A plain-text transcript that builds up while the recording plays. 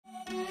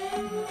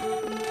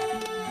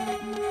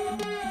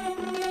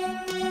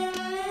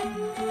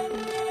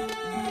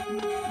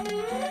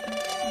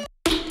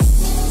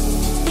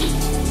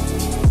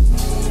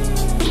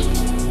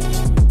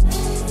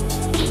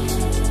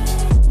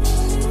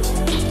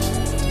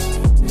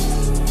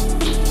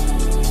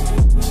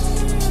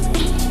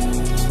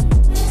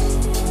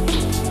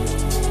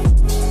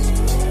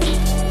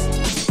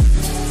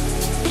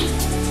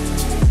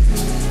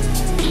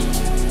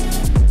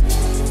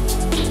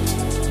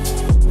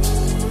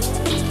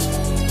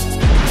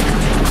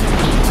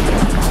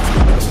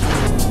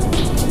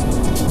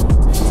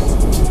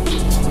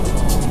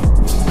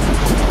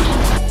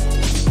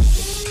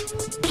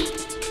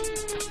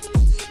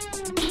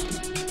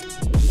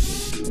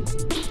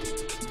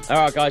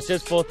Alright guys,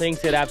 just before things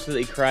get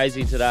absolutely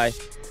crazy today,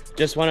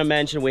 just want to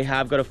mention we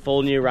have got a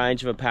full new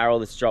range of apparel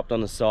that's dropped on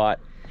the site.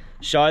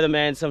 Show the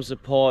man some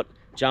support,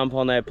 jump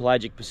on there,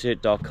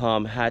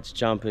 pelagicpursuit.com, hats,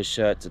 jumpers,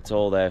 shirts, it's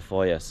all there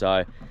for you.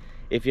 So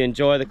if you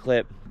enjoy the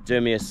clip,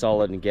 do me a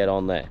solid and get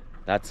on there.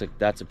 That's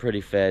a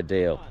pretty fair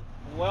deal.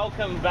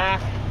 Welcome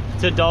back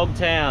to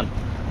Dogtown.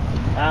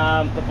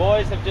 The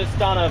boys have just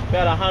done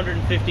about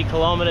 150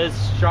 kilometers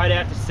straight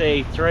out to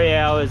sea, 3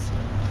 hours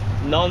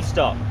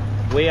non-stop.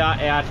 We are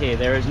out here.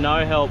 There is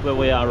no help where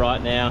we are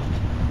right now.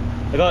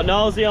 We got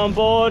Nolsey on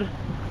board.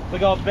 We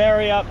got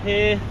Barry up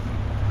here.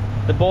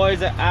 The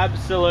boys are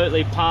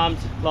absolutely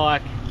pumped.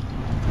 Like,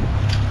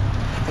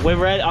 we're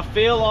ready. I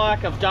feel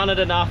like I've done it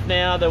enough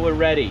now that we're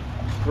ready.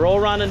 We're all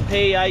running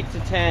P8 to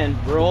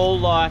 10. We're all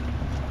like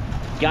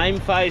game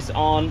face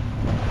on.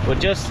 We're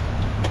just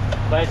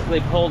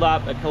basically pulled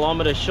up a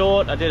kilometer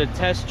short. I did a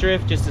test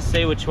drift just to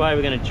see which way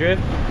we're going to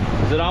drift,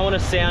 because I don't want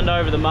to sound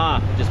over the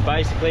mark. I just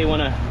basically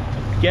want to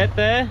get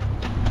there,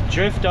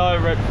 drift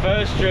over it.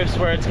 First drift's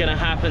where it's going to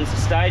happen, so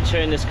stay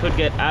tuned. This could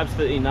get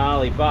absolutely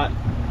gnarly, but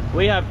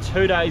we have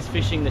 2 days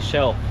fishing the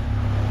shelf.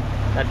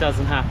 That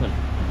doesn't happen,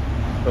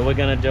 but we're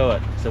going to do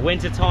it. So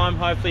winter time,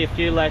 hopefully a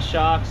few less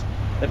sharks.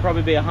 There'll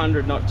probably be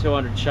 100, not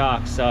 200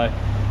 sharks, so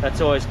that's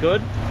always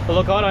good. But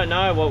look, I don't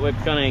know what we're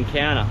going to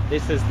encounter.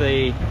 This is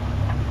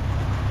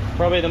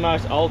probably the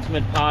most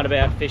ultimate part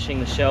about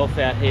fishing the shelf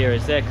out here,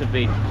 is there could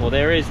be, well,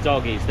 there is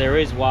doggies, there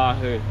is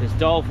wahoo, there's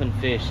dolphin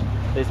fish,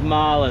 there's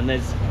marlin,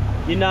 there's,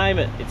 you name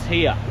it, it's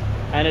here,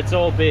 and it's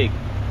all big.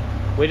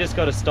 We just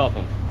got to stop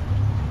them.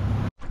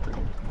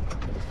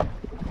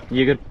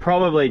 You could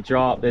probably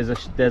drop. There's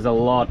a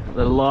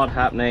lot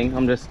happening.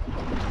 I'm just,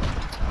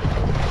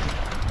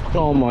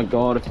 oh my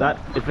god,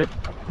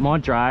 if my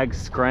drag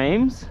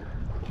screams,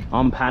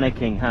 I'm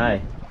panicking. Hey,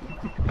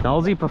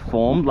 Nolsey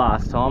performed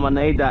last time. I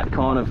need that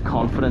kind of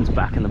confidence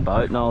back in the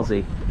boat,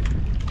 Nolsey.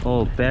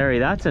 Oh, Barry,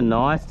 that's a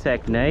nice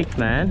technique,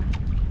 man.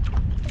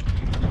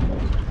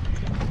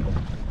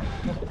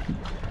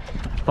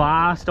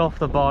 Fast off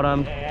the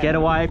bottom, get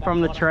away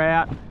from the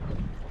trout,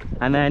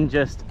 and then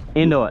just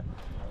into it.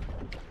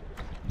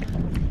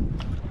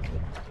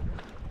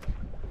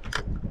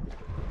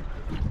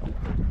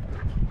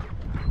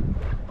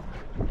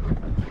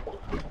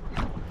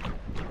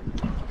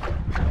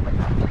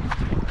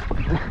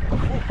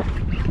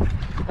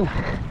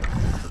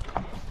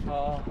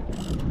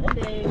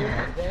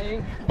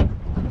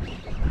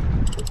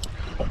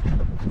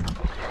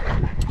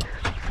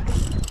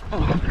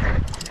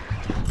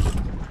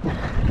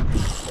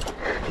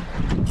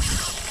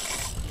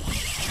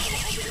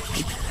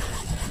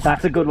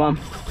 That's a good one.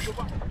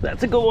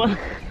 That's a good one.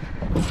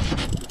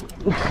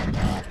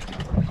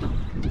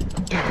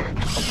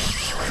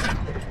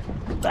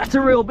 That's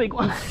a real big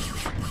one.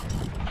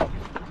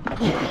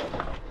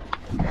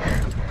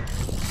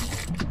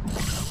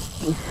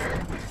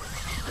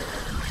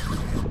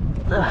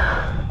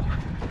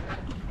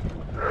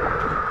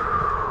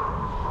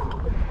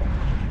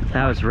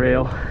 That was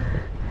real.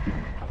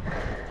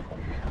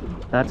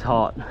 That's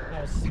hot.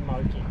 That was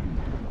smoking.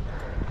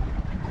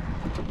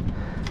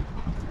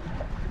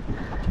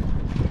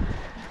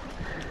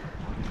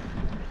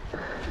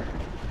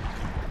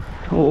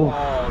 Oh,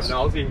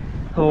 Nolsey.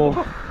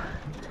 Oh.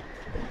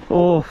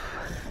 Oh.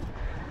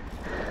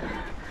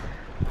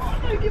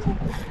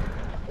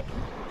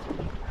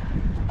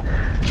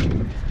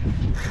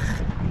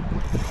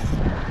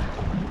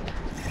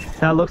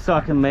 That looks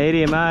like a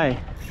medium, eh?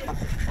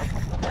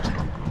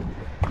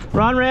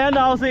 Run round,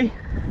 Nolsey.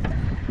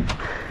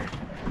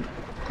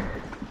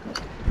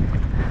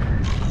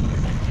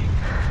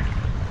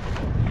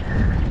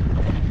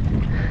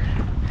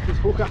 Just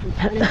hook up and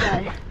panic,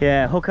 eh?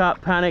 Yeah, hook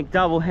up, panic,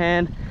 double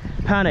hand,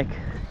 panic.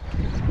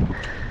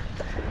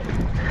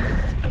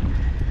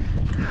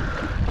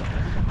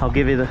 I'll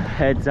give you the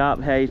heads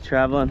up how he's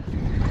traveling.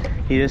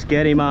 You just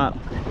get him up.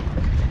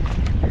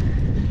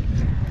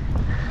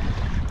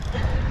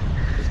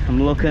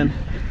 I'm looking,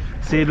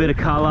 see a bit of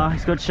colour.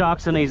 He's got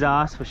sharks on his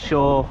ass for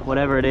sure,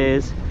 whatever it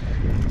is.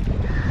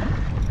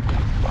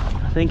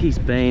 I think he's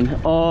been,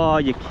 oh,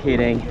 you're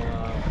kidding.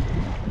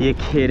 You're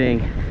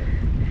kidding.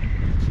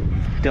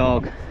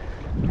 Dog.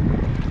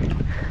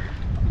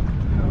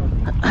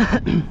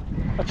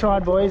 I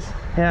tried, boys.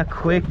 How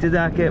quick did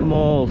that get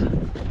mauled?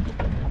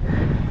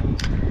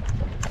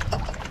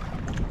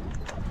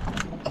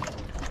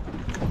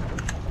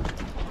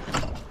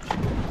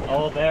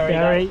 Oh,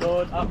 Barry.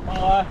 Good. Up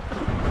high.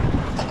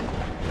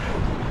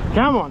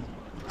 Come on.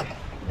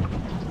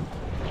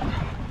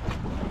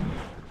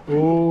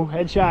 Ooh,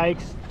 head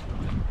shakes.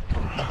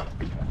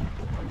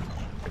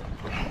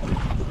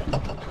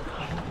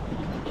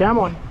 Come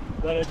on.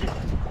 I don't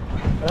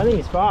think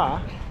it's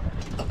far.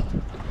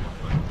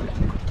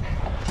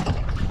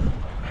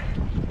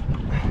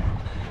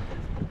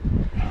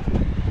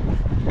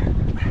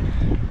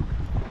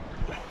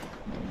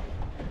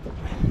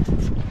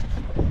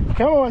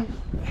 Come on.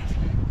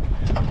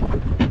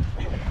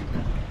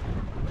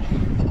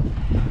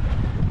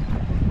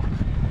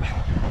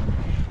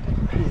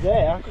 He's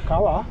there, good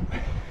colour.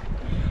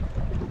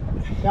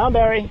 Down,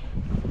 Barry.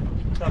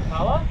 Got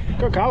colour?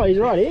 Got colour, he's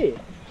right here.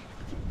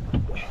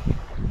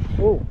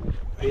 Oh.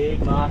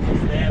 Big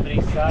markers there, but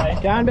he's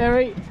safe. Down,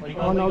 Barry.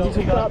 Oh, no, he's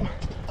hooked up.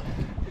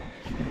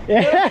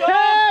 Yeah!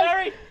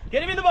 Barry!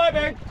 Get him in the boat,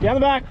 Barry! Down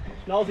the back.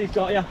 Nolsey's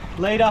got you.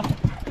 Leader.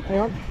 Hang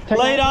on. Take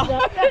Leader!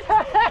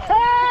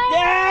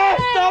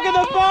 Yes! Dog in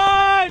the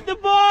boat! The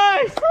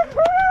boys!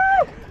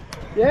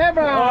 Yeah,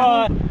 bro!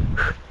 Alright.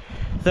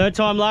 Third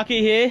time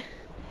lucky here.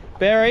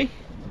 Barry.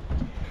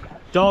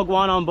 Dog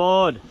 1 on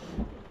board.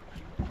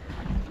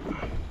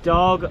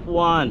 Dog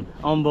 1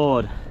 on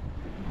board.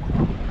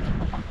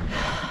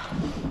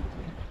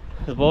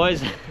 The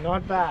boys,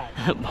 Not bad.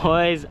 the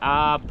boys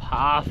are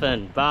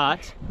puffing,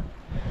 but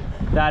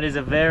that is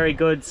a very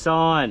good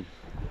sign.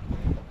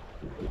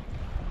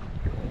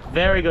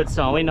 Very good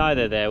sign. We know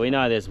they're there. We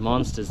know there's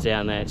monsters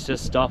down there. It's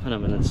just stopping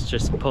them and it's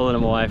just pulling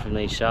them away from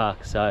these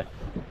sharks. So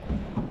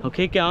we'll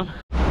keep going.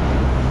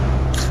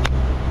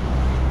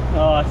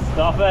 Oh,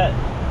 stop it.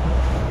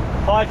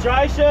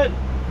 Hydration.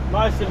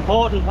 Most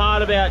important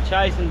part about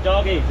chasing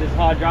doggies is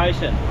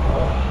hydration.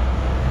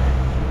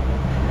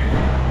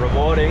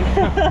 Rewarding.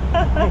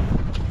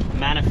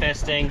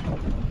 Manifesting.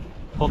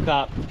 Hook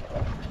up.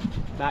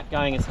 Matt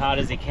going as hard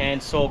as he can.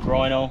 Sore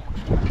groinal.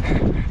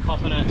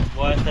 Popping it.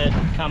 Worth it.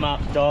 Come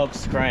up. Dog.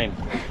 Scream.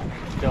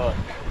 Do it.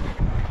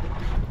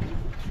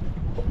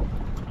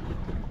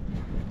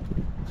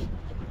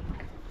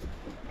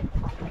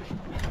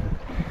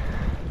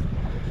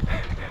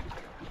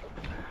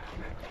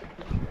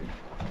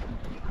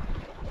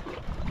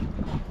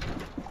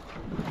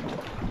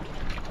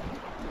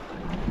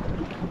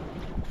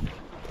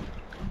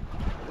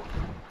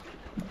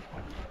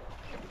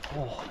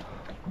 Oh.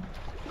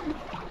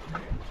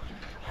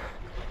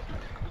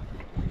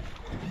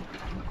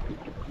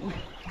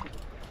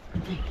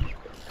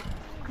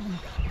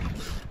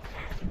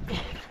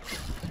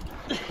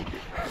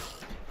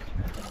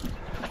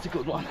 That's a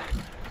good one.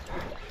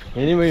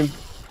 Anyway.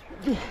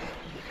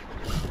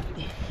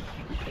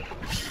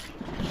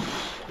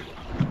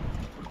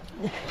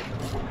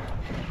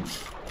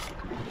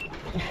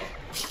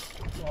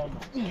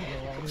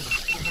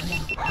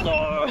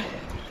 Oh.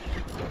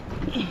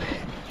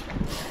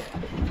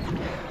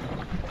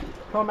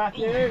 Come on,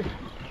 Matthew.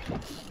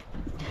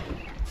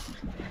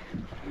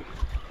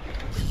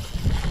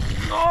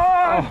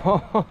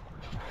 Oh.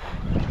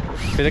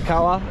 Bit of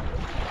colour.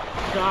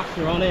 Sharks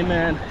are on him,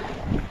 man.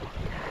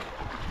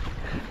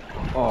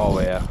 Oh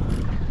wow.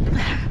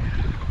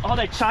 Oh,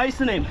 they're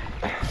chasing him.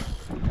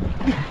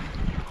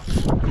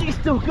 He's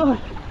still good.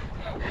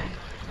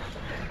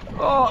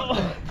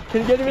 Oh,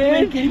 Can you get him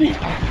in? get him in.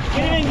 Get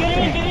him in, get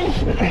him in,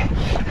 get him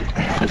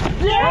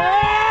in.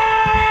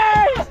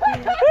 Yes!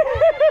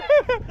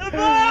 The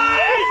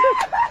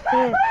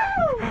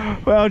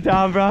boys! Well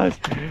done, bros.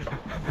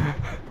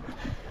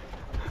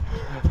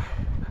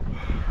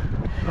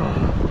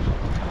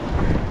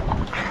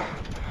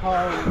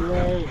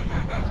 Holy.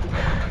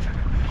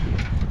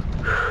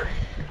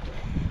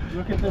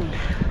 Look at them.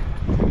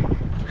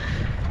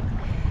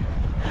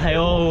 They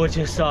all were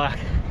just like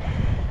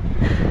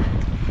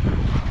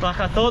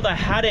I thought they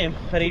had him,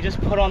 but he just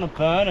put on the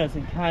burners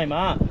and came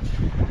up.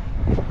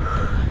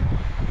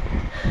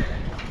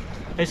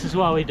 This is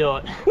why we do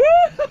it.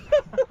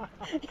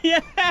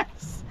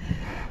 Yes!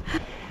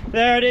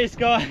 There it is,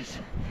 guys.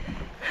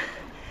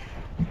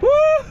 Woo!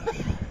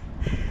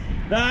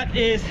 That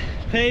is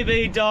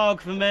PB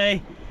dog for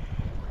me.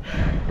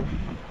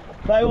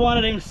 They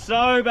wanted him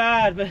so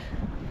bad, but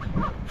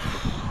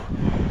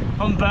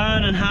I'm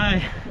burning,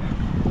 hey.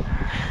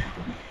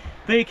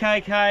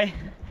 BKK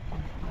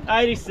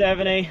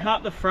 80/70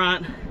 up the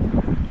front.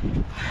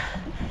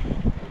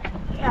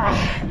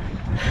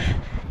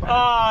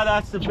 Oh,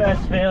 that's the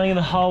best feeling in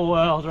the whole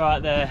world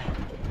right there.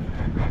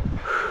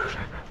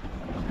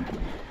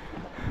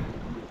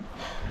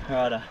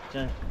 Righto,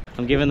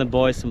 I'm giving the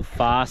boys some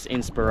fast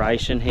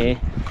inspiration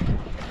here.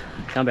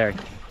 Come, Barry.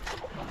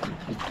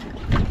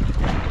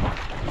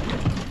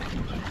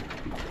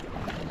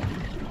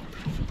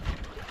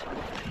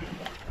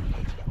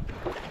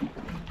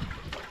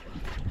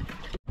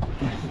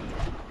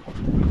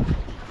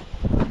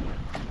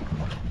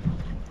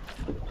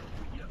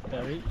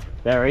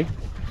 Barry,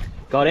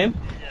 got him?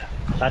 Yeah.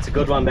 That's a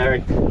good one,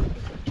 Barry.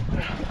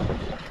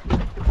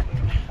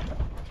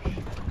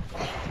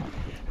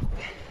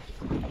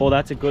 Oh,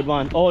 that's a good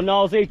one. Oh,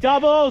 Nosey,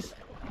 doubles!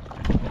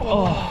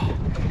 Oh,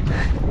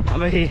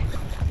 I'm here.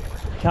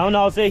 Come on,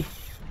 Nosey.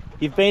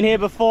 You've been here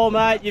before,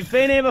 mate. You've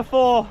been here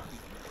before.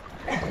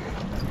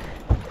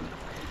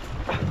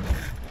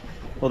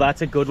 Well,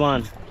 that's a good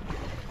one.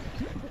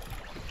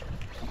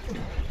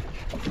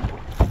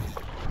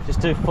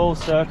 Just do full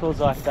circles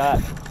like that.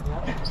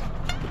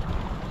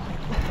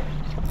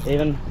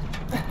 Even,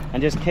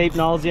 and just keep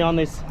Nosey on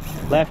this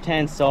left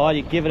hand side.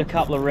 You give it a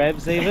couple of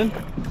revs even.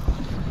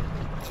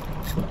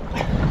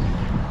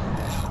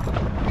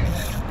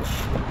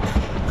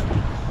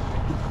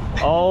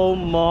 Oh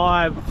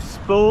my,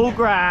 spool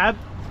grab.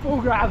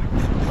 Spool grab.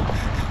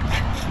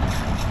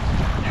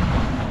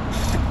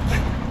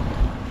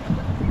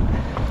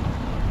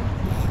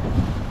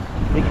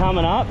 He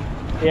coming up.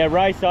 Yeah,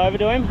 race over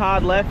to him.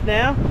 Hard left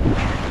now. He's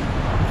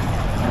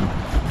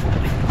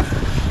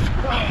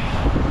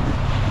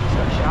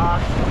got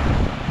sharks.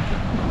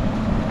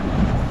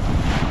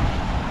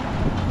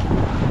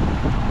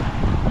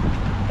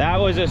 That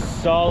was a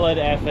solid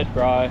effort,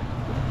 bro.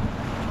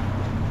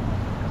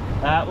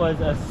 That was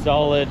a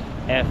solid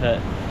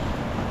effort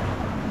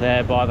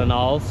there by the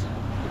Knolls.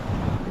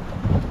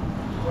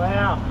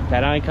 Wow.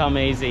 They don't come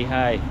easy,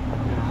 hey.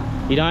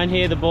 You don't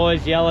hear the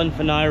boys yelling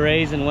for no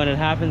reason. When it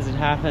happens, it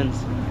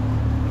happens.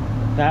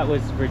 That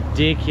was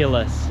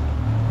ridiculous.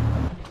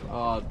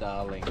 Oh,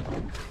 darling.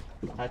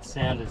 That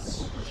sounded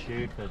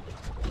stupid.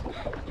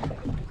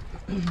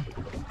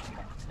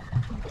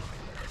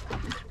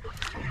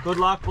 Good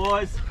luck,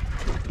 boys.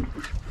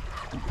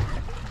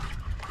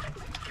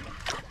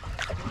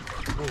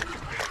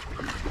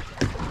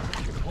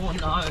 Oh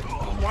no.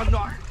 Oh my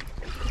God.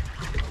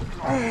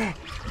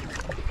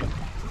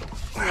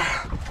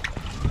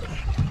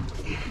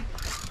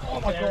 Oh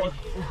my God.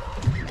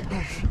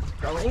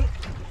 Going.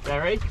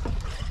 Barry.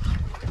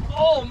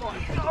 Oh my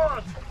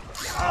God.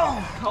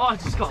 Oh, I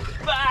just got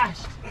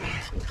bashed.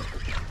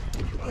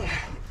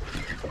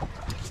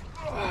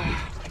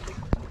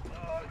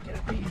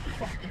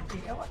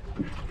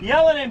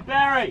 Yell at him,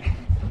 Barry.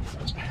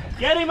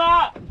 Get him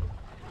up.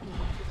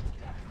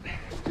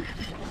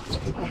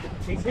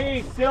 He's here,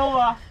 he's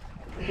silver.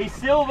 He's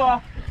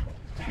silver.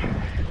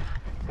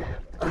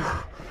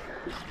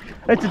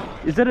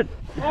 Is that it?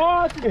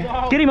 Oh, it's a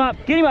dog. Get him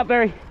up,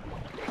 Barry.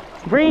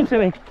 Bring him to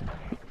me.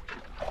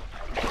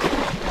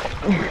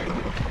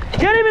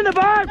 Get him in the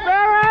boat,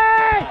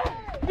 Barry!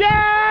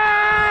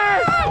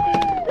 Yes!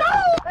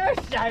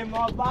 Shame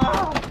my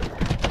bar.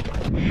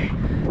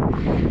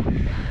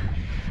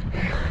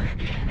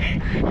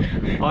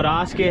 I'd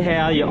ask you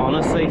how you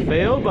honestly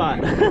feel,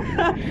 but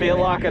I feel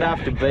like I'd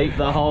have to beat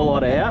the whole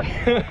lot out.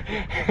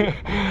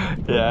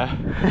 Yeah.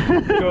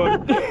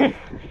 Good.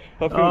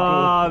 I feel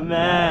Oh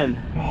man,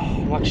 good. Oh,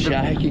 I'm like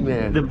shaking,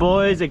 man. the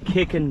boys are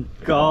kicking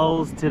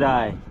goals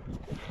today.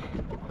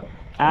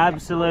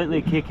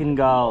 Absolutely kicking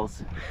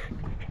goals.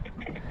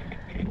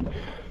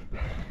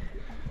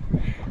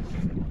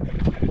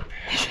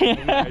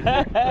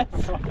 Yes.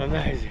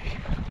 Amazing.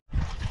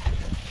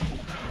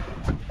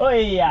 Oh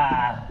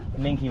yeah,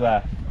 Minky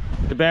wa.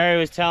 The Barry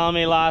was telling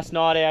me last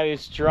night how he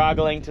was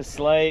struggling to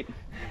sleep.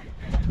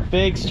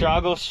 Big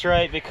struggle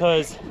street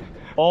because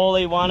all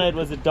he wanted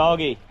was a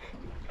doggy.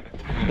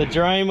 The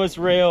dream was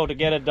real to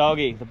get a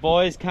doggy. The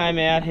boys came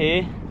out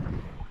here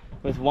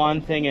with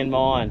one thing in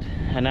mind,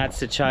 and that's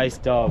to chase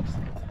dogs.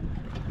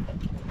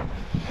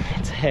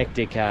 It's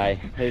hectic, eh?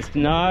 There's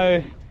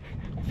no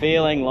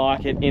feeling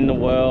like it in the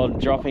world,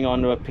 dropping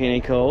onto a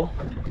pinnacle,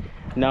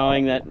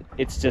 knowing that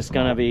it's just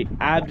gonna be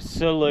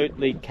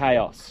absolutely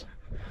chaos.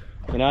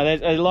 You know,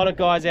 there's a lot of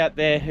guys out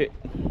there who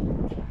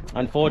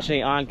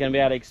unfortunately aren't gonna be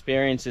able to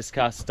experience this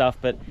kind of stuff,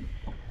 but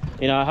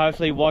you know,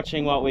 hopefully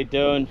watching what we're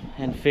doing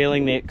and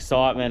feeling the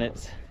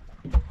excitement,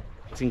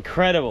 it's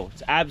incredible.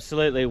 It's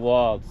absolutely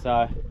wild.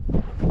 So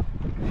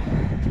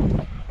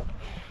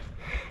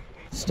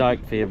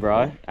stoked for you,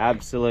 bro.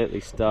 Absolutely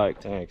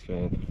stoked. Thanks,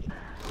 man.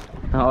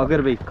 Oh, I've got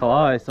to be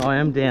close. I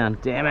am down.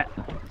 Damn it.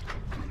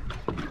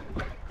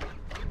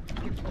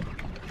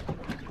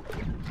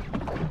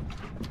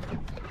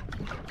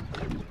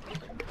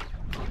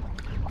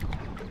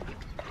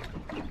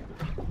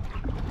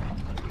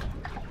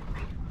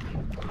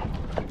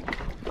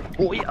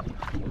 Oh yeah,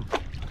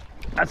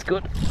 that's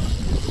good.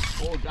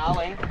 Oh,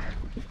 darling.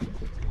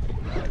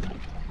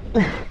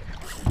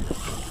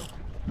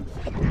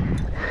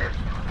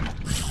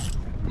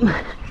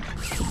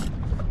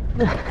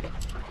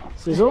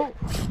 Sizzle.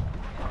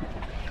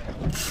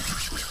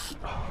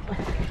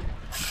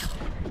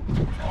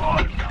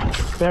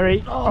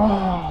 Barry.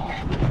 Oh.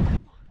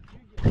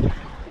 That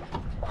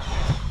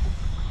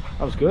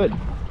was good. I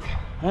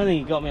don't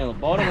think he got me on the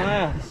bottom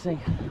there. This thing.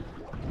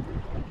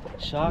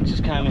 Shark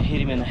just came and hit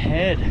him in the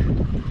head.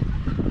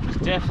 It's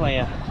definitely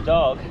a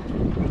dog.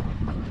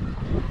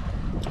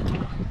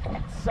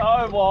 It's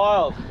so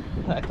wild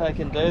that they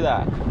can do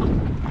that.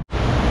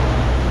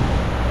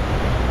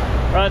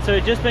 Right, so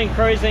we've just been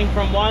cruising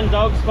from one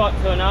dog spot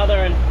to another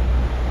and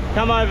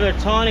come over a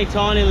tiny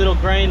little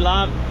green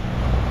lump.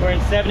 We're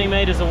in 70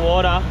 meters of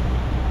water,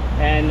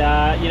 and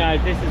you know,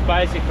 this is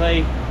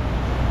basically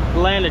the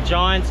land of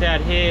giants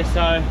out here.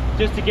 So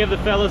just to give the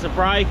fellas a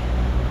break,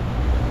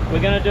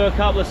 we're going to do a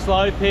couple of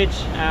slow pitch,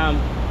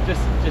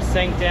 just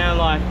sink down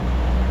like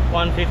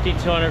 150,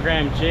 200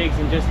 gram jigs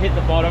and just hit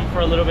the bottom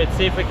for a little bit,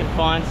 see if we can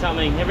find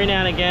something. Every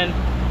now and again,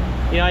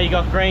 you know, you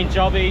got green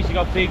jobbies, you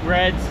got big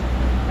reds,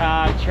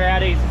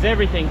 trouties, there's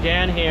everything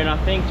down here, and I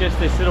think just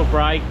this little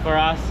break for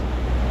us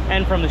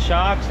and from the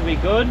sharks will be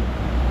good.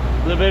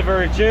 A little bit of a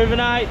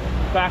rejuvenate,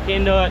 back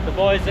into it. The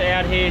boys are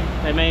out here,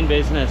 they mean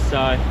business,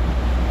 so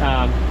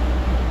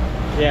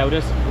yeah,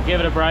 we'll give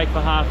it a break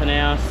for half an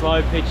hour,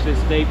 slow pitch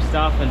this deep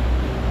stuff, and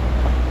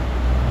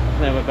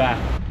then we're back.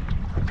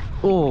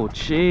 Oh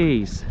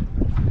jeez,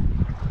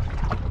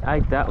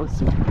 hey, that was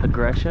some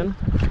aggression.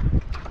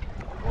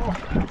 Oh,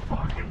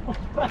 fucking.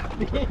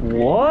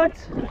 What?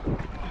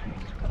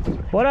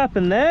 What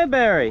happened there,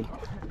 Barry?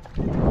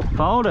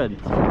 Folded.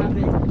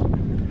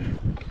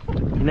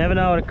 You never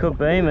know what it could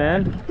be,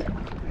 man.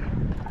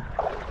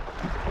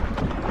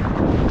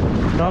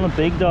 It's on a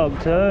big dog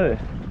too.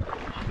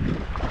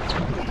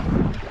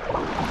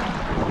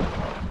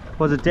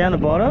 Was it down the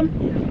bottom?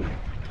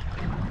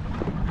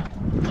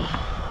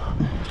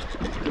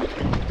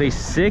 Be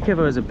sick if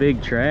it was a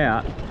big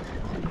trout.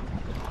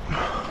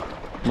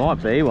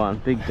 Might be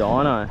one, big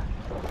dino.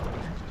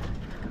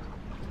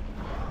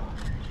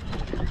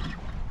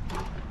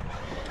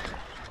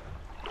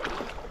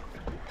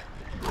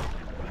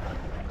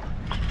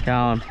 Go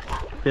on,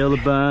 feel the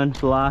burn,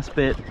 the last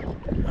bit.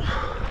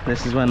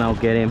 This is when I'll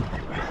get him.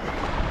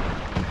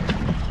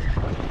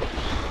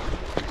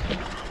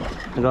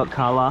 I got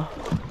colour.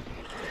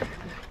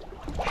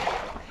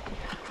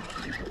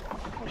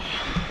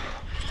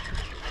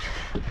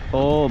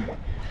 Oh,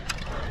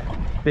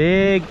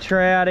 big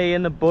trouty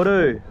in the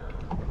budoo.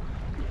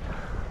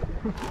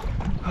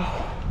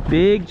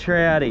 Big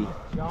trouty.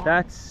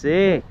 That's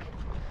sick.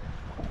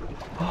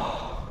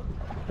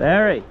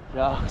 Barry.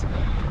 Yeah.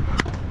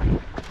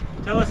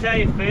 Tell us how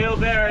you feel,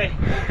 Barry.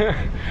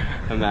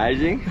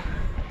 Amazing.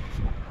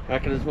 I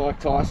reckon as Mike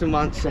Tyson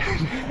once said,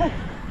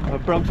 I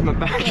broke my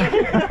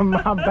back.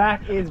 My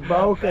back is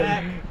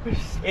broken.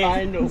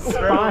 Spinal.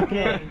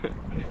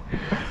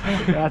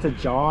 That's a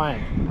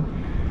giant.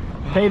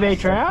 PB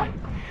trout?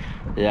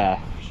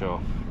 Yeah,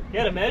 sure.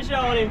 Get a measure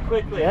on him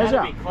quickly. Measure.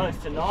 That'd be close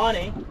to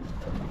 90.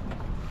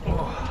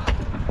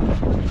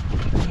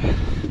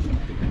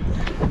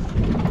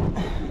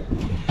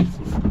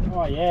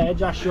 Oh yeah,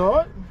 just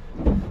short.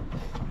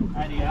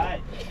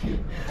 88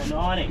 or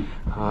 90.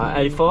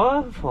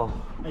 85 or?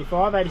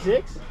 85,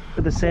 86.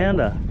 With the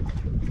sounder.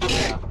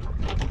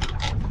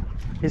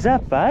 Is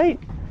that bait?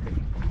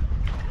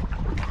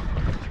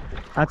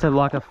 That's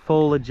like a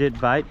full legit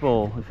bait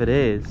ball if it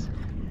is.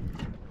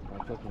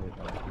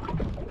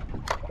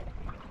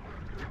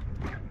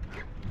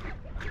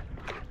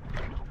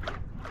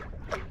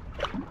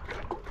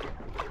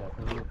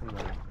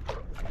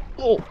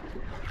 Oh,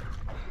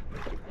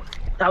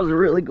 that was a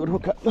really good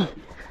hookup.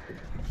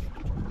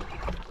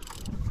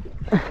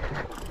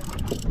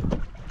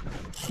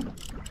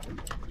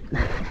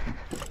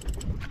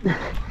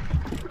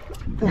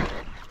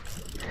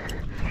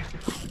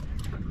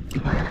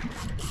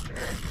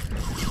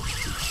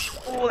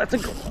 Oh, that's a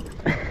good one.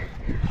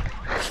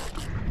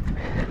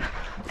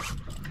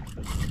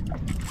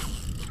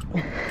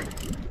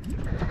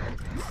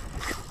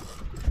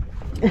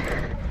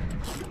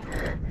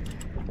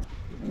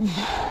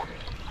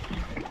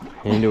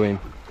 Into him.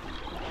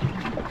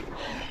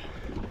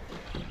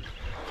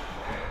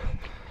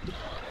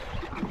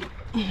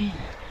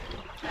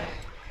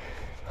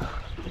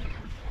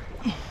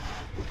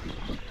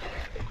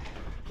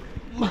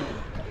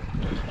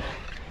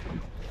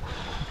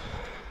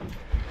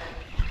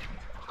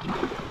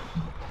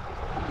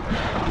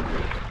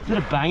 Is it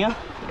a banger?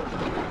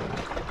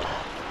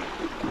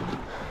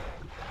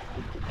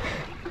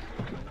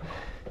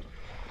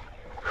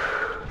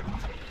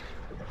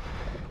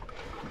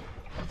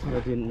 That's what I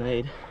didn't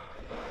need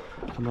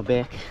on my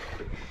back.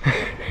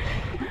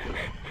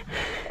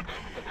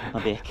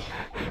 My back.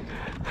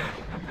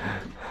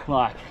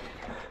 Like,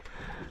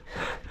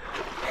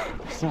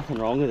 there's nothing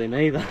wrong with him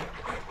either.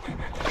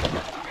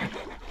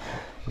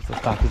 Just the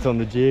fact it's on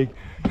the jig.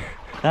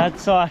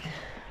 That's like,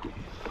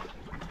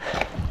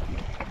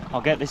 I'll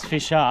get this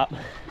fish up,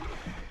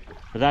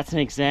 but that's an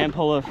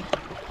example of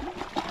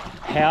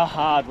how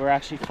hard we're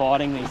actually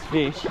fighting these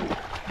fish.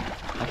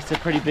 Like, it's a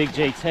pretty big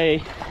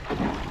GT.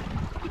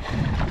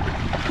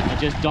 I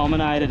just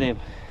dominated him.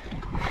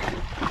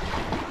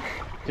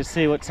 Just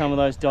see what some of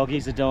those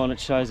doggies are doing. It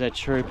shows their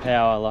true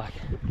power. Like,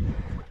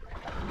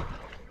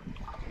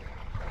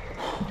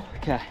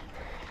 okay,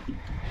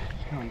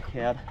 come on,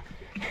 Cowd.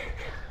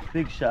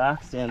 Big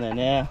sharks down there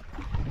now.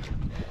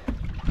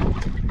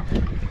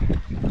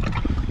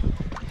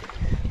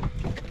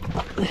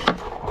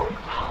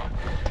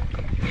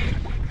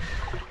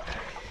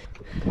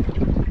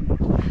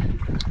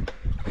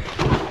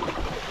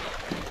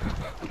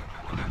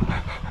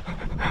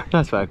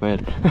 Nice back,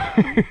 man.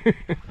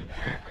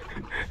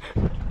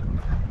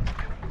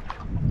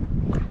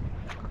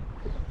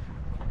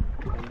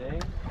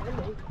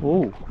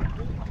 Oh.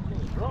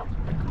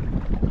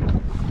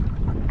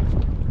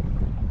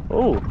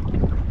 Oh,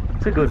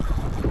 it's a good.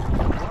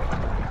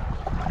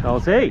 I'll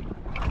see.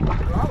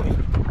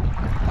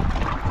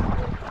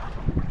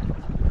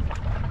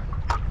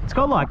 It's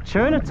got like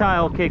tuna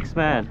tail kicks,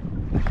 man.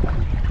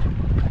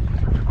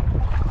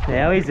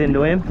 Now he's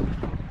into him.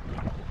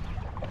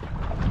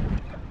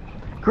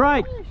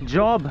 Great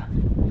job,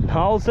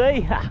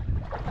 Halsey.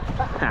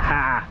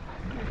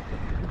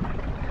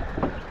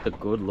 A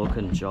good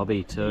looking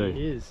jobby too. It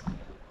is.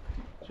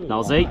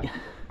 Nolsey,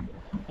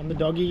 On the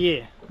doggy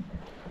gear.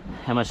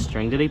 how much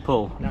string did he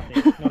pull?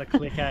 Nothing. Not a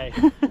click, eh?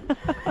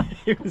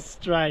 It was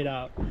straight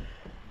up.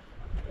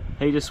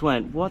 He just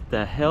went, what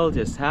the hell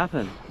just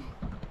happened?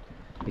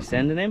 You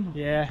sending him?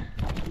 Yeah.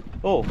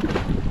 Oh,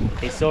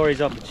 He saw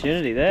his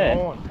opportunity there.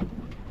 Go on.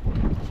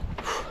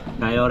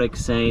 Chaotic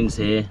scenes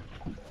here.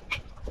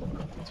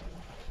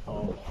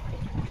 Oh.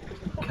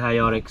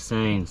 Chaotic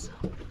scenes.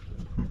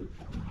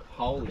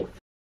 Holy.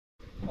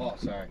 Oh,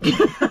 sorry.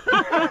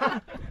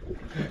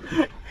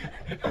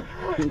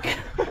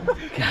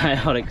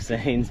 Chaotic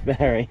scenes,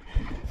 Barry.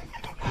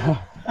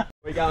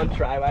 We're going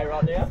Treyway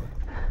right now.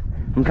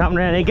 I'm coming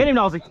around here. Get him,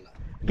 Nosey.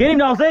 Get him,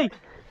 Nosey.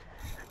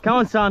 Come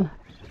on, son.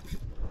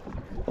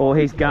 Oh,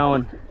 he's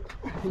going.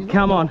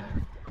 Come on.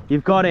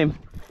 You've got him.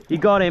 You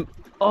got him.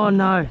 Oh,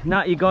 no.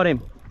 No, you got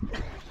him.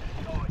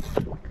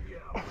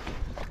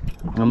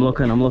 I'm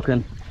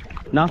looking.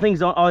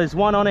 Nothing's on. Oh, there's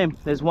one on him.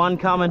 There's one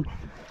coming.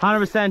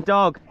 100%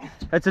 dog.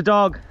 It's a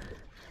dog.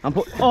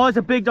 Oh, it's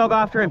a big dog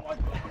after him.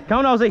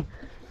 Come on, Nosey.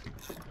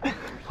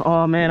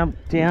 Oh, man, I'm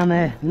down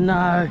there.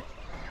 No.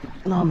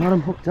 No, I'm not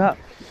hooked up.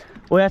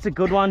 Well, that's a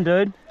good one,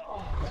 dude.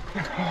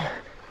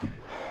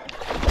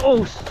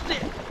 Oh,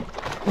 shit.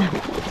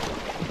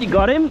 You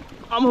got him?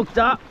 I'm hooked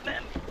up.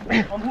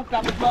 I'm hooked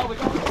up as well.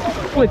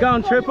 We're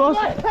going triples.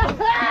 Yes!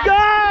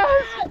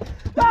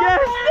 Yes!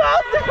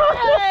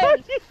 Yes!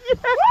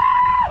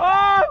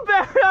 Oh,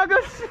 Barry, I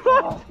got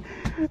swapped.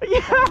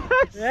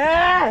 Yes!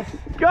 Yes!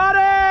 Got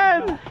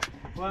him!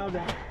 Well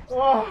done.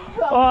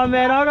 Oh,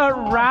 man, I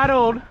got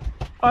rattled.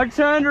 I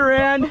turned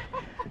around.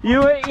 You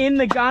were in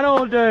the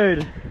gunnel,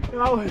 dude.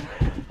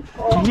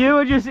 You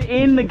were just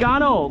in the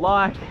gunnel,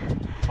 like.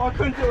 I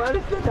couldn't do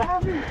anything to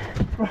have him.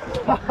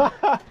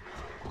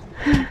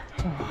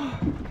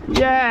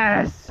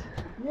 Yes!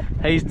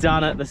 He's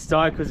done it. The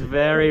stoke was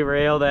very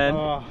real then.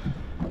 Oh,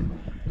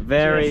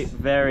 very, yes.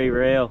 very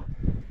real.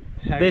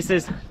 This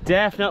is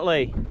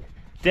definitely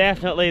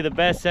the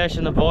best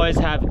session the boys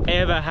have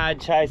ever had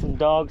chasing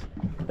dogs.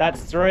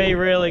 That's 3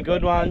 really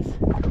good ones.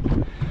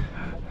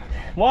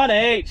 1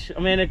 each. I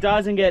mean, it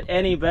doesn't get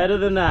any better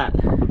than that.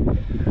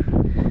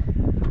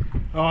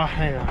 Oh,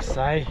 hang on, I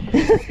say.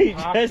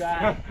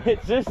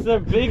 It's just the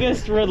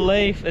biggest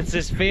relief. It's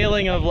this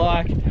feeling of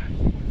like,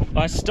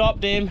 I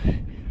stopped him,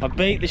 I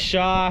beat the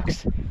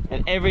sharks,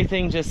 and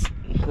everything just,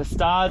 the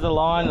stars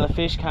aligned and the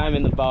fish came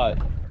in the boat.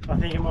 I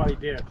think it might be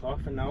beer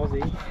o'clock for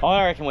Nosey.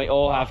 I reckon we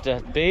all have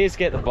to. Beers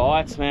get the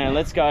bites, man.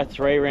 Let's go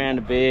 3 round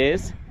of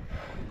beers,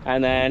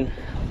 and then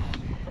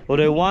we'll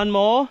do one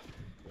more.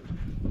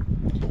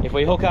 If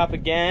we hook up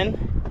again,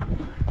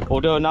 we'll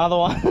do another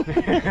one.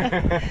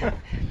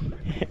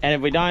 And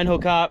if we don't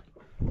hook up,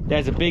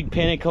 there's a big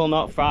pinnacle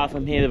not far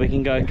from here that we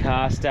can go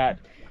cast at,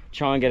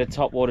 try and get a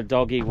topwater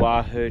doggy,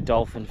 wahoo,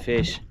 dolphin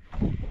fish.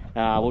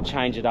 We'll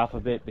change it up a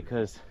bit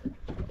because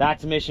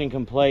that's mission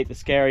complete. The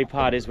scary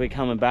part is we're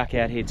coming back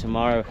out here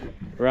tomorrow.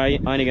 We're only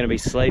going to be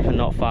sleeping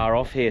not far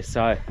off here,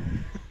 so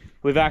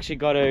we've actually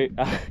got to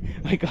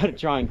we got to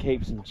try and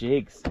keep some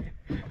jigs.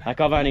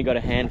 Like, I've only got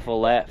a handful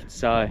left,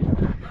 so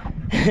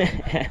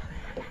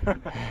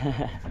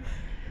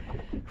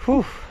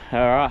whew.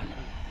 All right,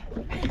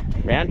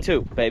 round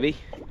 2, baby.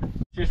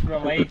 Just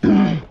relief.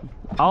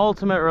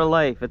 Ultimate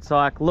relief. It's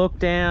like, look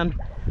down,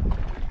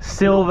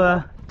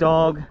 silver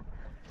dog,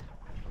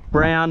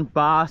 brown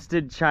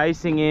bastard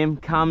chasing him,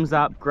 comes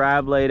up,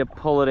 grab leader,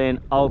 pull it in,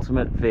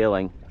 ultimate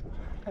feeling.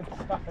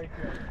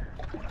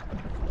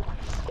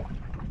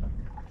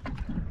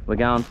 We're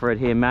going for it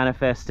here,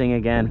 manifesting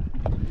again.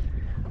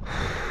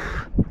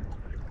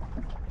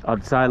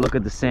 I'd say look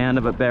at the sound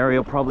of it. Barry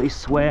will probably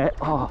swear.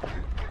 Oh,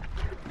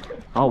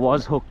 I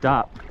was hooked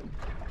up.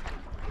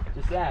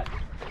 Just that.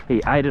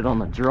 He ate it on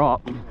the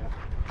drop.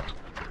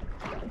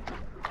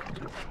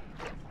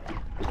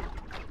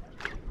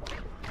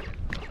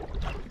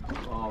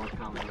 Oh, we're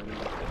coming.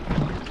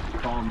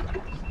 Bomb.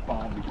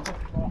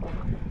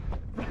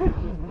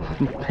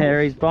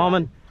 Barry's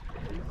bombing.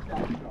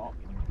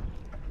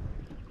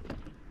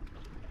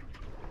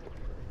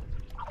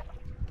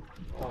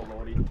 Oh,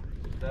 lordy.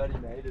 30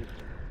 meters.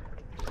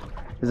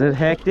 Is it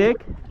hectic?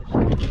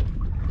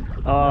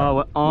 Oh,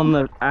 we're on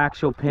the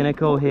actual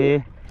pinnacle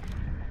here.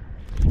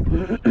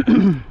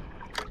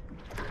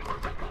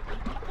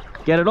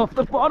 Get it off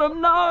the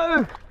bottom.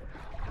 No!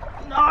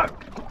 No!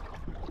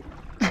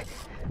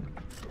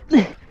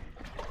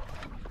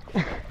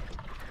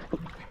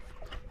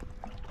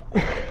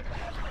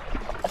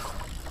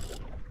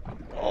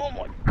 Oh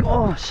my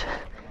gosh.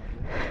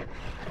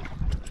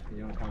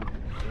 You want to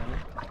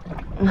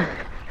come?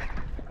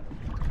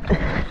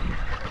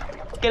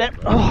 Get it.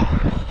 Oh.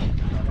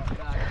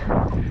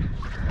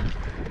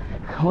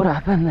 What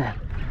happened then?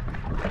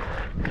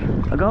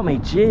 I got me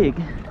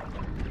jig.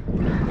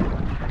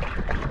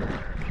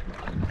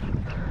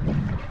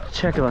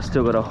 Check if I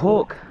still got a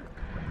hook.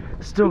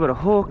 Still got a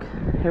hook.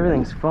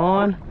 Everything's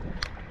fine.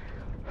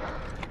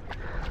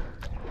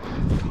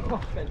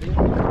 Oh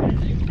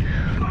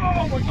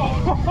my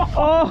god!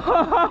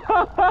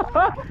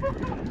 Oh!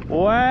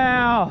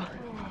 Wow!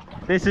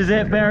 This is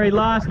it, Barry.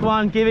 Last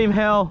one. Give him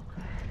hell.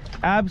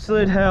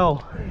 Absolute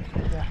hell.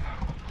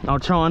 I'll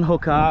try and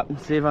hook up and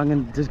see if I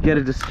can just get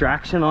a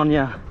distraction on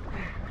you.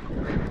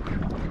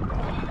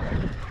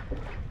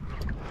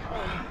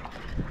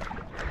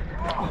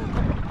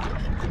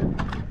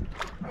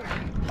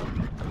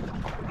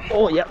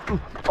 Oh, yep.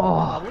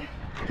 Oh,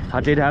 I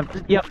did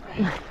have, yep.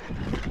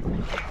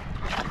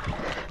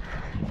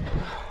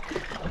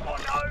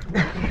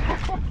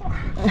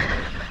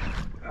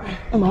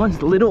 Oh no.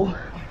 Mine's little.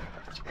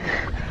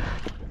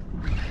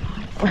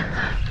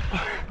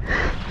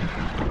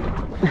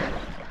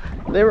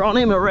 They're on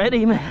him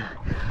already, man.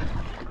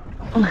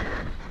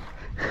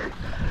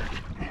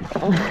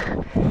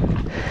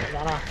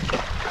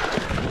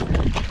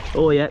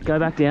 Oh yeah, go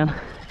back down.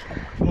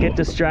 Get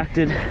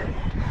distracted.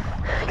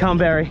 Come,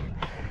 Barry.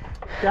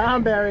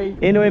 Down, Barry.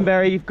 Into him,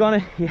 Barry.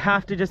 You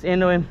have to just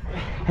into him.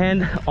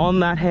 Hand on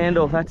that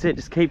handle. That's it.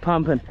 Just keep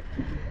pumping.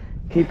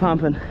 Keep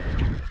pumping.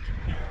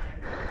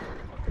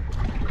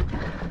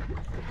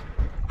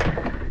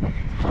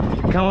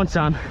 Come on,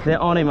 son. They're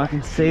on him. I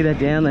can see they're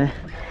down there.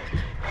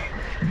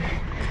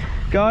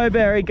 Go,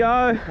 Barry,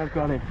 go. I've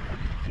got him.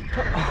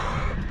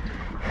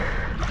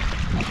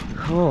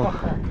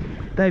 Oh,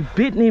 they've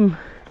bitten him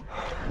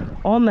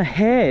on the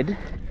head.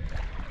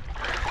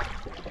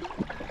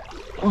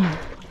 Oh,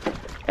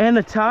 and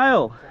the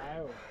tail.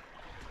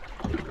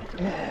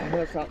 Yeah,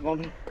 that's that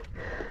one.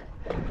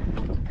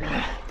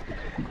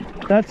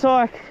 That's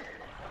like,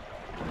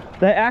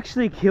 they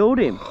actually killed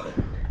him.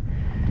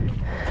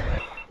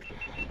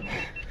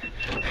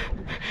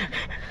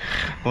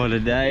 What a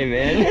day,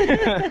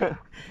 man.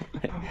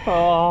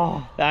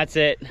 Oh, that's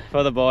it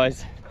for the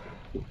boys.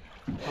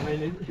 I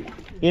mean,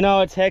 you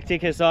know, it's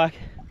hectic. It's like,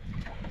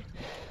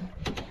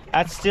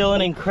 that's still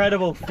an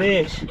incredible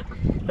fish.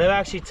 They've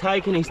actually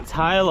taken his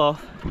tail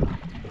off.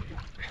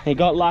 He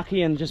got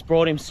lucky and just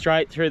brought him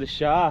straight through the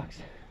sharks.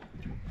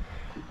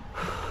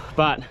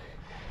 But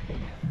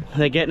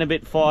they're getting a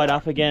bit fired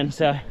up again,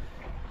 so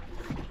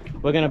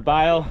we're gonna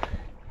bail.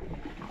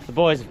 The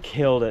boys have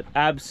killed it,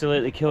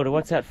 absolutely killed it.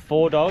 What's that,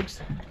 4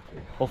 dogs?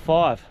 Or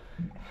 5?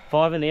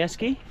 5 in the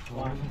esky?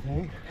 1, I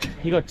think.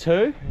 You got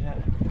 2? Yeah.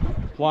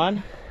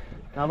 1,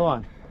 another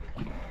one.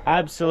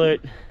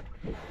 Absolute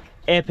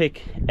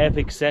epic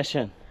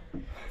session.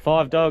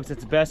 5 dogs,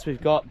 that's the best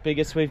we've got,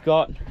 biggest we've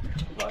got.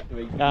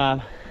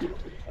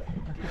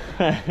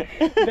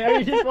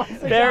 Barry just wants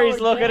to Barry's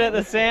go looking again. at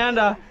the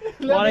sounder,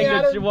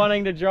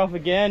 wanting to drop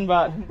again,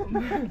 but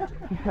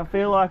I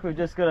feel like we've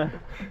just got to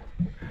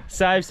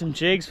save some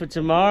jigs for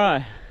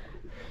tomorrow.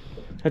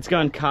 Let's go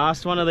and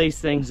cast one of these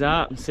things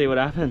up and see what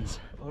happens.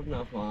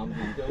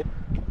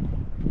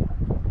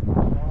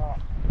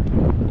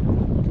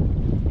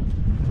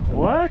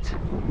 What?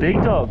 Big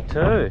dog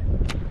too.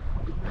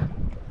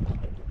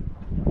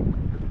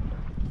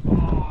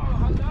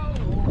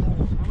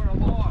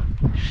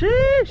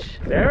 Sheesh!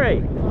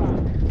 Barry!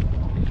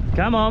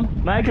 Come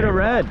on, make it a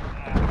red.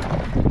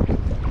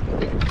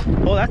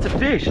 Oh, that's a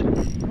fish.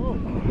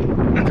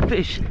 That's a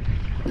fish.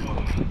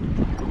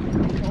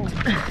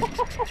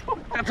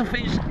 That's a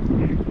fish.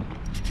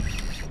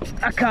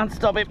 I can't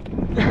stop him.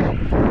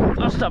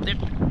 I stopped him.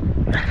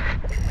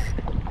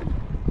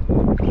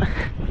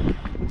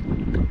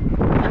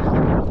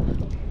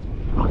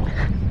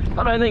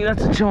 I don't think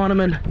that's a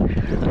Chinaman.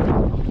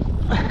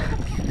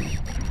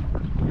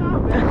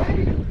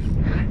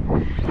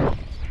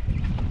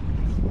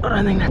 I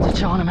don't think that's a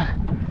Chinaman.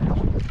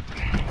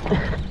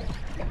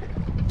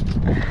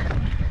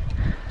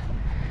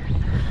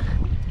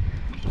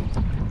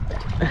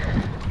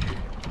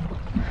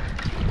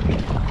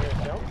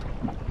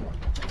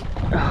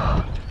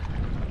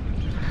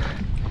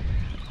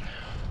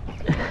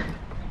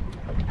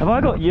 Have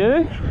I got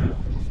you?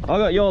 I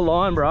got your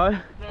line, bro.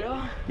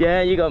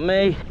 Yeah, you got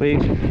me. We're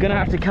gonna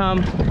have to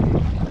come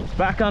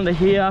back under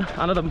here,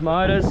 under the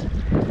motors.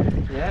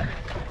 Yeah.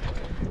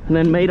 And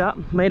then meet up,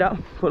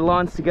 put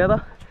lines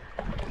together.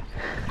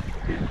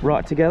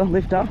 Right together,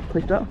 lift up.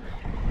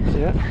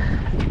 Yeah.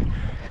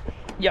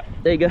 Yep,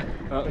 there you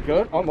go.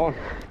 Good, I'm on.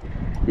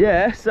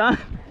 Yeah, son.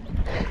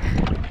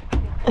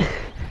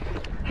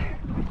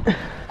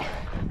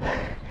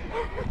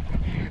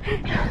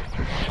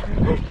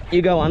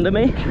 You go under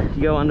me.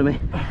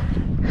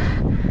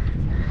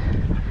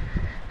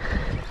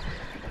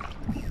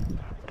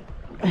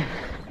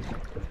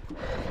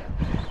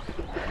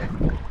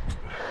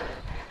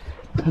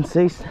 And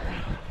see,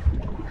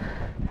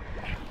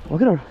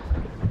 look at a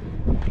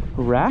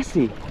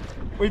wrasse.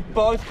 We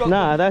both got.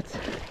 No,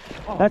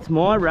 that's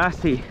my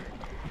wrasse.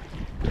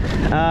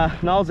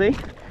 Nolsey,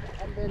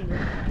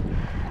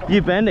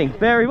 you bending.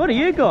 Barry, what do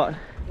you got?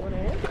 One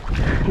hand.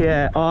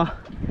 Yeah, oh.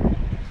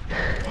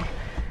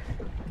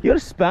 You got a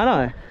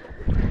Spano.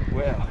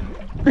 Wow.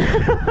 Do you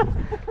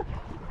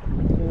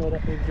want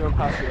to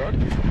pass the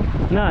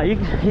rod? No, you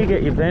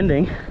get your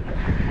bending.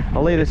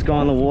 I'll leave this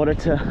guy in the water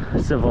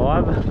to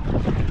survive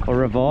or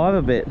revive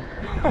a bit.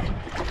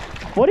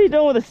 What are you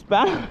doing with a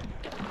Spano?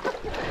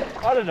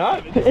 I don't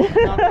know. But this is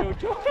not real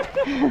choice.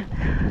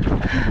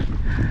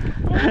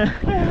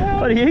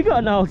 What do you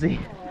got, Nolsey?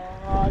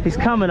 He's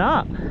coming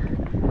up.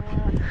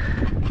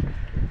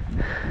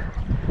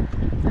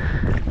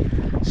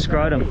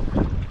 Scrotum.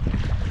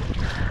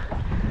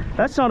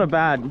 That's not a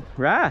bad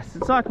wrasse.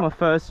 It's like my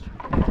first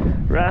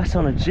wrasse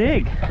on a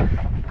jig.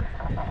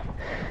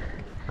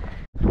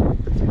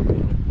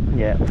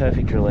 Yeah,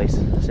 perfect release.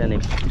 Send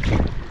him.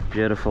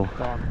 Beautiful.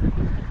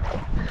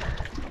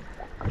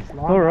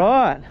 All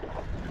right,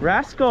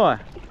 Wrasse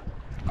guy.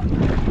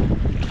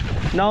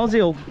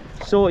 Nosey will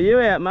sort you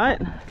out,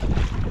 mate.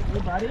 Hey,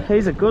 buddy.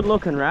 He's a good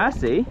looking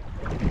Wrasse.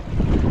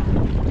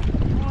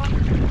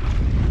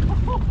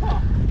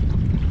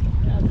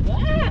 How's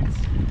that?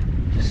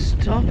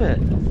 Stop it.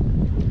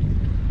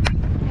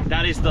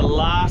 That is the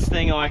last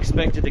thing I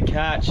expected to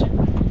catch.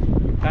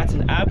 That's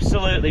an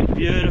absolutely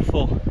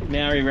beautiful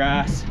Maori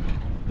Wrasse.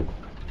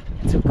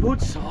 It's a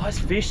good size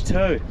fish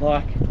too.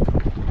 Like,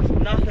 there's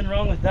nothing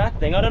wrong with that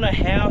thing. I don't know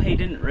how he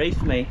didn't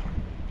reef me.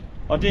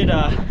 I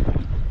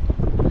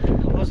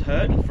was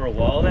hurting for a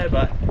while there,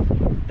 but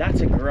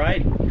that's a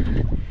great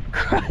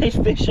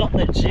fish on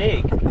the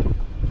jig.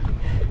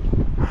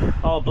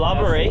 Oh,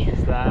 blubbery.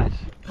 What's that?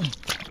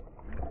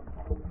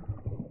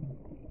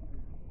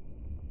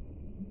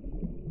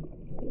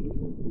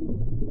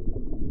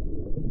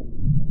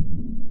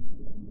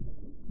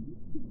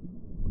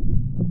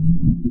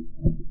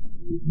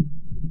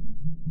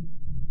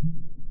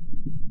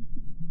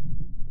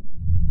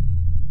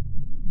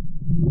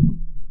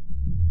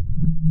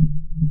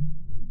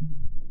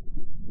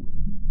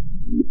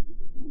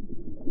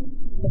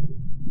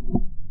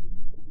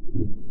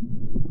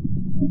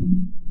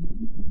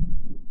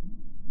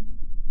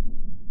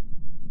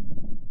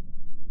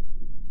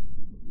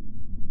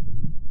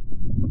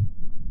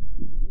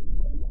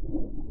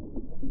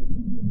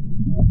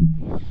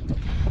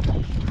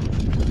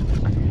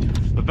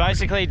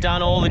 Basically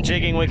done all the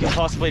jigging we can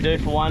possibly do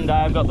for one day.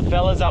 I've got the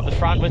fellas up the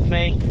front with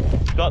me,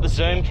 got the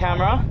zoom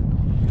camera.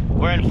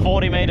 We're in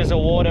 40 meters of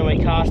water and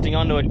we're casting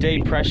onto a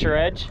deep pressure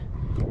edge.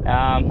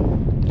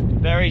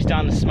 Barry's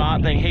done the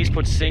smart thing. He's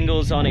put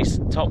singles on his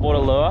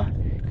topwater lure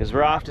because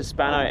we're after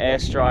Spano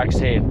airstrikes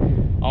here.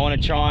 I want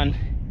to try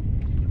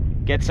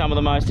and get some of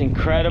the most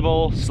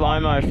incredible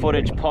slow-mo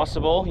footage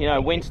possible. You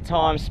know,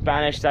 wintertime,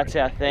 Spanish, that's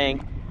our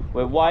thing.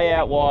 We're way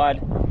out wide.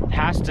 It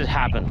has to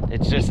happen.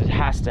 It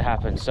has to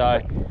happen. So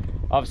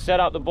I've set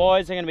up the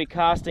boys. They're going to be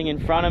casting in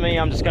front of me.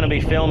 I'm just going to be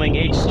filming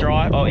each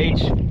strike, or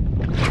each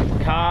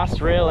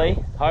cast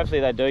really. Hopefully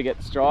they do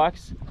get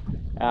strikes.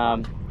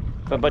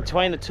 But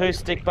between the two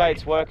stick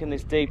baits working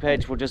this deep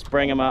edge, we'll just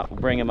bring them up,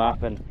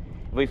 and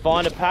if we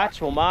find a patch,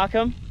 we'll mark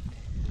them.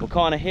 We'll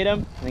kind of hit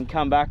them and then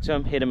come back to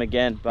them, hit them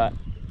again. But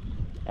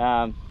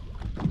the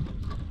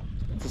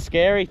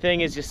scary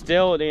thing is, you're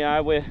still, you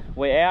know,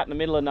 we're out in the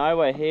middle of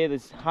nowhere here.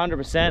 There's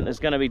 100% there's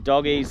going to be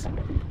doggies,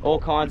 all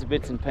kinds of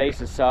bits and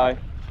pieces. So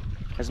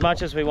as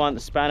much as we want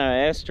the Spano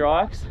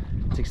airstrikes,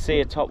 to see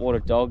a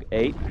topwater dog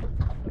eat,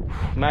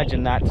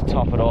 imagine that to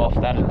top it off.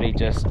 That'd be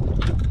just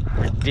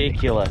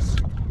ridiculous.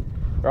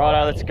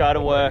 Righto, let's go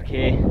to work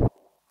here.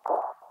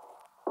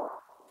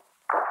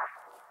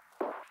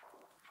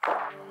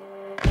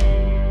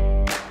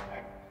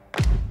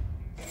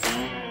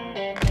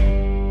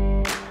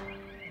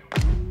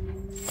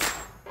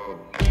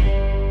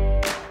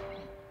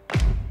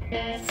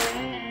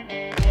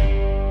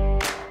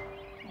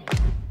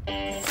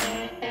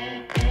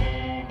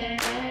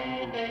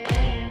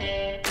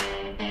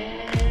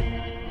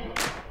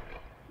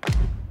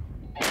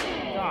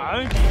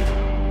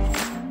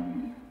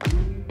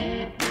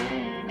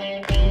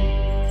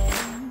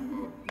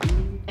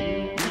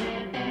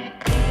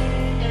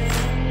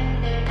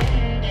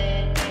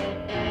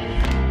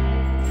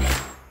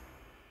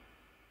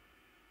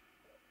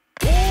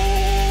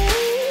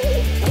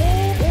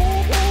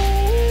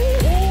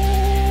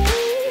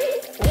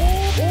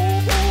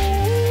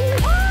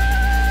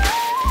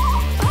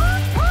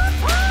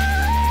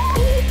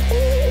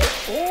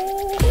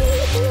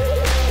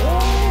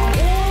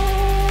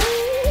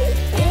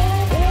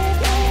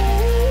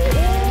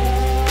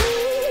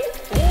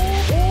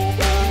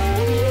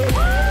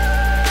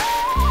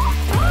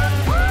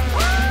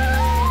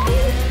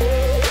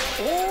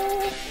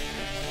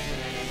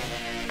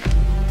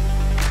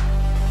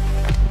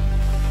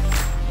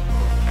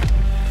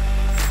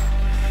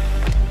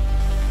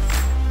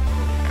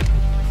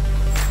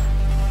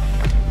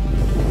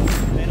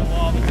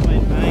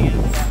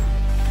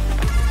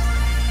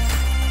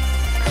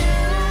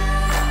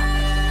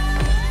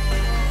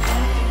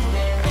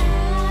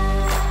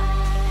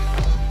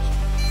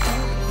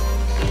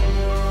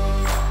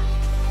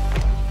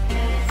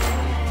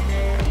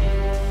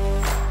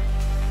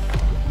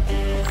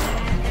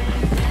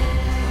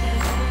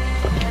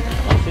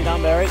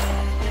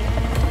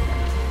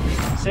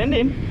 Send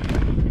him.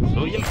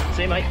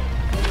 See you, mate.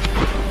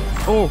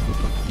 Oh.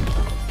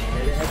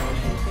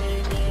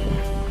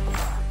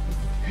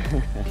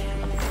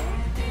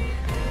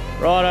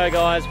 Righto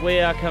guys, we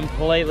are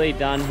completely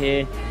done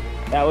here.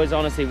 That was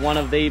honestly one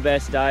of the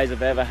best days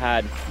I've ever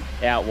had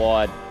out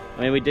wide.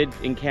 I mean, we did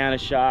encounter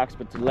sharks,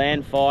 but to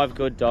land 5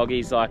 good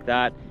doggies like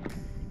that,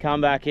 come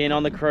back in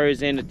on the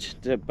cruise in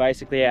to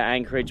basically our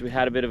anchorage, we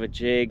had a bit of a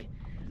jig,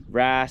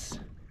 wrasse.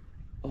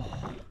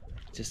 Oh,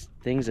 just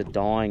things are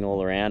dying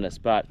all around us.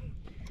 But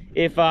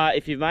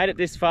if you've made it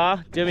this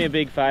far, do me a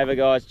big favor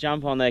guys,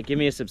 jump on there, give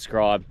me a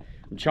subscribe.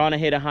 I'm trying to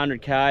hit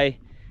 100k.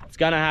 It's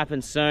gonna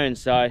happen soon,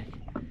 so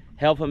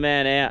help a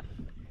man out.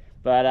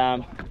 But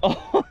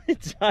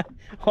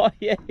oh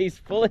yeah, he's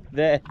fully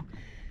there.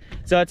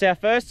 So it's our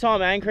first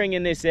time anchoring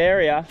in this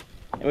area,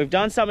 and we've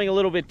done something a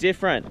little bit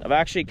different. I've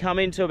actually come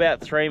into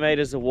about 3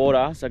 meters of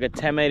water, so I got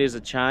 10 meters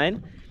of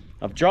chain.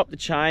 I've dropped the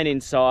chain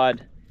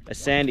inside a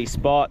sandy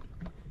spot,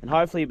 and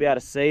hopefully you'll be able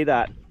to see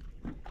that.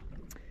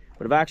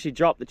 But I've actually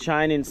dropped the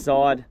chain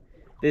inside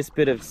this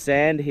bit of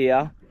sand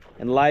here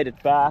and laid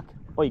it back.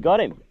 Oh, you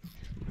got him.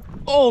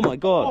 Oh my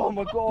God. Oh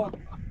my God.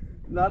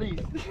 Nutty.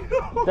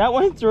 That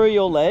went through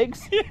your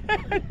legs? Yeah,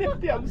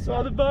 the other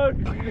side of the boat.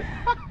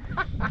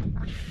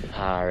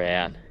 Far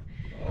out.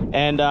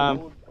 And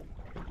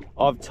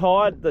I've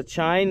tied the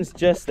chains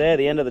just there,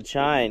 the end of the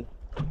chain,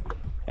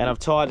 and I've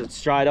tied it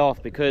straight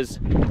off because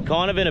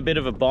kind of in a bit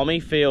of a bommy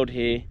field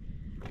here.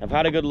 I've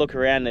had a good look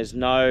around, there's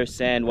no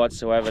sand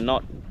whatsoever,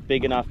 not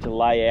big enough to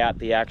lay out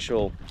the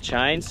actual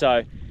chain.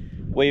 So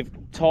we've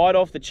tied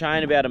off the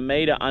chain about 1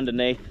 meter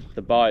underneath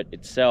the boat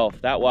itself.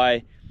 That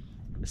way,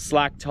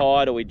 slack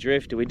tide or we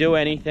drift or we do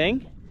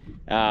anything,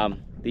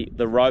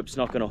 the rope's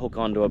not going to hook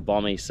onto a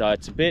bommy. So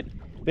it's a bit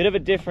of a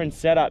different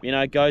setup, you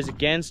know. It goes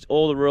against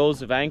all the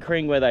rules of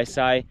anchoring where they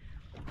say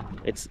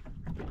it's,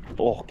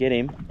 oh, get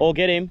him,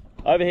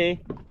 over here.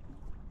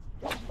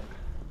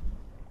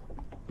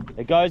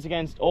 It goes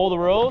against all the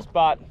rules,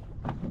 but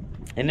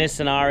in this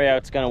scenario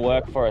it's going to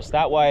work for us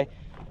that way.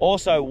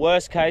 Also,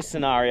 worst case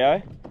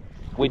scenario,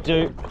 we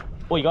do,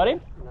 oh, you got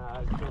him?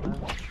 No.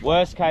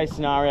 Worst case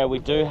scenario, we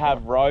do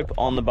have rope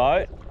on the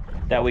boat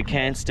that we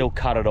can still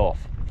cut it off.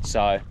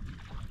 So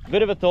a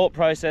bit of a thought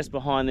process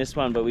behind this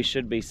one, but we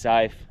should be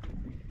safe,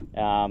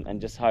 and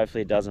just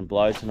hopefully it doesn't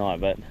blow tonight.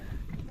 But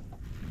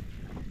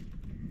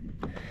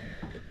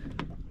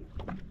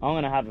I'm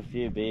gonna have a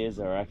few beers,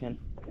 I reckon.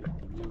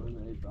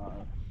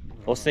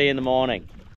 We'll see you in the morning.